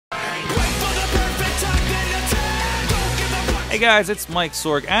Hey guys, it's Mike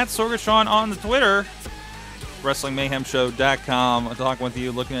Sorg at Sorgatron on the Twitter. WrestlingMayhemShow.com. I'm talking with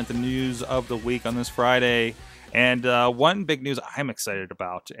you, looking at the news of the week on this Friday. And one big news I'm excited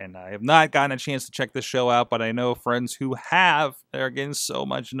about, and I have not gotten a chance to check this show out, but I know friends who have. They're getting so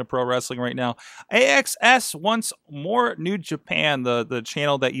much into pro wrestling right now. AXS wants more New Japan, the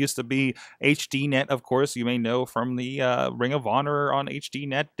channel that used to be HDNet, of course. You may know from the Ring of Honor on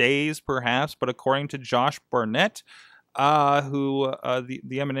HDNet days, perhaps. But according to Josh Barnett,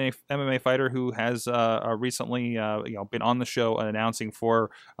 the MMA fighter who has recently been on the show and announcing for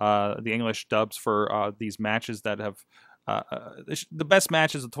the English dubs for these matches that have the best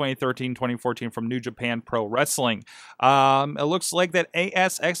matches of 2013, 2014 from New Japan Pro Wrestling. It looks like that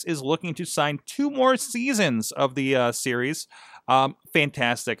ASX is looking to sign 2 more seasons of the series.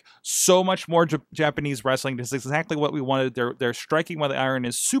 Fantastic. So much more Japanese wrestling. This is exactly what we wanted. They're striking while the iron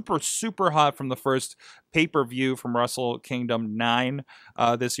is super, super hot from the first pay-per-view from Wrestle Kingdom 9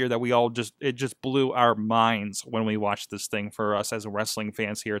 this year that it just blew our minds when we watched this thing for us as wrestling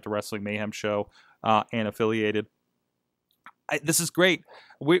fans here at the Wrestling Mayhem Show and affiliated. This is great.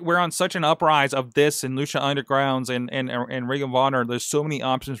 We're on such an uprise of this and Lucha Undergrounds and Ring of Honor. There's so many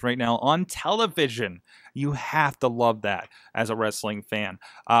options right now on television. You have to love that as a wrestling fan.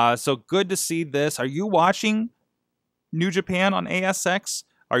 So good to see this. Are you watching New Japan on ASX?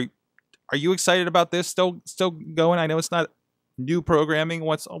 Are you excited about this? Still going? I know it's not new programming,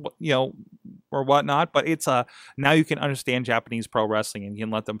 or whatnot, but it's now you can understand Japanese pro wrestling and you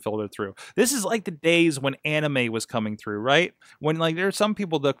can let them filter through. This is like the days when anime was coming through, right? When there's some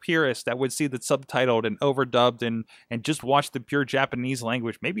people, the purists, that would see the subtitled and overdubbed and just watch the pure Japanese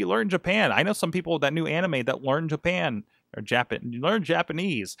language. Maybe learn Japan. I know some people that knew anime that learned Japan or learn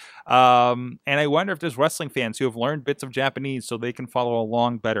Japanese. And I wonder if there's wrestling fans who have learned bits of Japanese so they can follow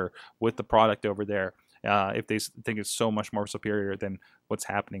along better with the product over there. If they think it's so much more superior than what's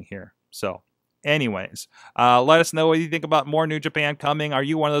happening here. So anyways, let us know what you think about more New Japan coming. Are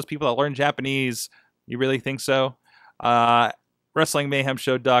you one of those people that learn Japanese? You really think so?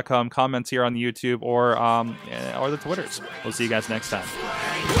 WrestlingMayhemShow.com, comments here on the YouTube or the Twitters. We'll see you guys next time.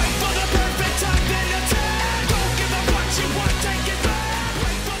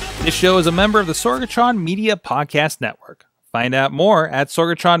 This show is a member of the Sorgatron Media Podcast Network. Find out more at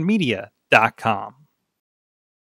sorgatronmedia.com.